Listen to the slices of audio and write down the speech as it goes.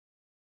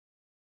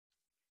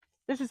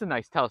This is a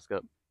nice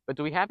telescope, but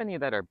do we have any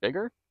that are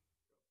bigger?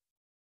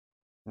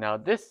 Now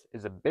this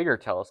is a bigger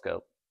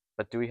telescope,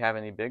 but do we have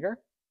any bigger?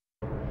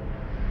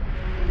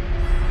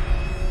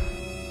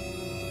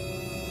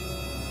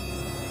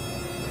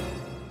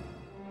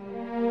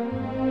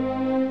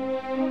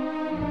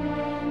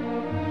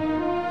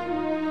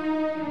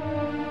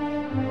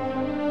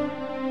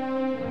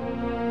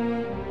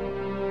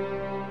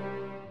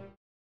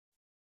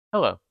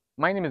 Hello,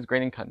 my name is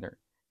Graydon Cutner,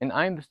 and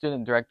I am the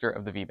student director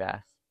of the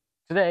VBAS.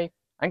 Today,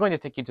 I'm going to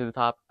take you to the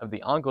top of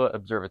the Angela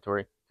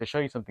Observatory to show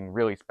you something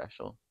really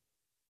special.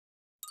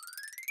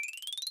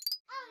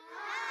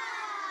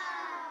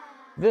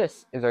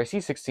 This is our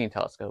C16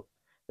 telescope.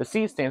 The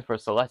C stands for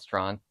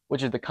Celestron,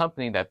 which is the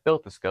company that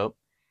built the scope,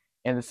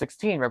 and the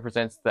 16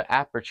 represents the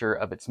aperture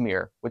of its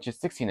mirror, which is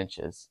 16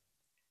 inches.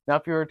 Now,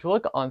 if you were to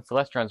look on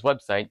Celestron's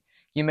website,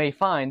 you may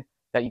find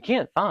that you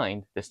can't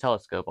find this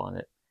telescope on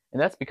it,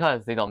 and that's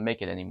because they don't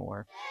make it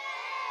anymore.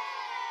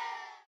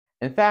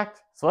 In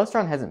fact,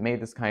 Celestron hasn't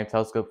made this kind of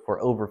telescope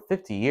for over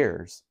 50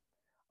 years.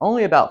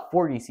 Only about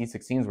 40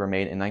 C16s were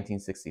made in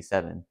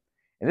 1967,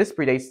 and this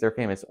predates their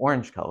famous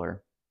orange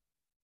color.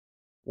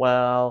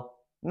 Well,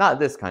 not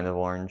this kind of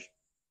orange.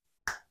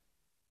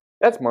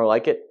 That's more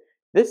like it.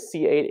 This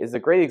C8 is a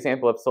great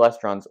example of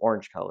Celestron's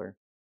orange color.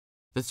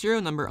 The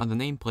serial number on the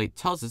nameplate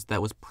tells us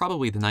that was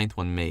probably the 9th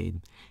one made,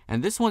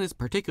 and this one is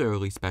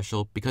particularly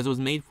special because it was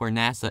made for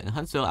NASA in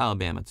Huntsville,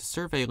 Alabama to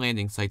survey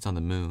landing sites on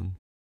the moon.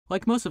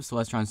 Like most of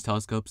Celestron's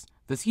telescopes,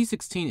 the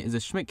C16 is a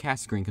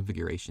Schmidt-Cassegrain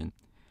configuration.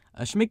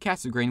 A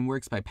Schmidt-Cassegrain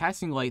works by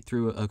passing light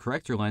through a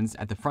corrector lens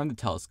at the front of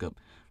the telescope,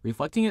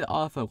 reflecting it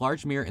off a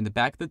large mirror in the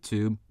back of the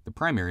tube, the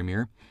primary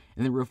mirror,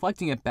 and then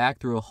reflecting it back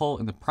through a hole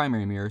in the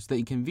primary mirror so that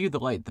you can view the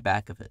light at the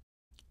back of it.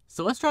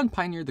 Celestron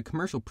pioneered the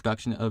commercial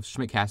production of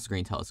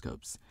Schmidt-Cassegrain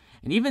telescopes,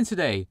 and even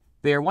today,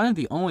 they are one of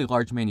the only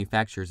large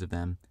manufacturers of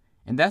them,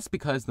 and that's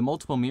because the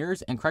multiple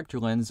mirrors and corrector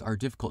lens are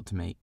difficult to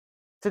make.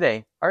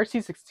 Today, our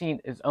C16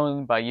 is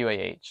owned by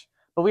UAH,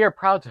 but we are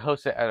proud to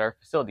host it at our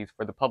facilities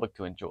for the public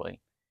to enjoy.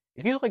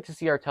 If you'd like to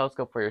see our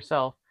telescope for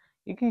yourself,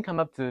 you can come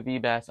up to the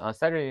VBAS on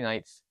Saturday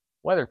nights,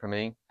 weather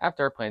permitting,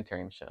 after our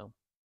planetarium show.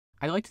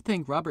 I'd like to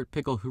thank Robert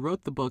Pickle, who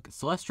wrote the book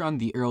Celestron: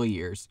 The Early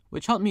Years,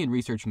 which helped me in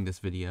researching this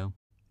video.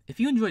 If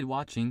you enjoyed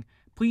watching,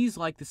 please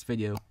like this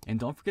video and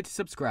don't forget to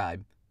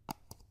subscribe.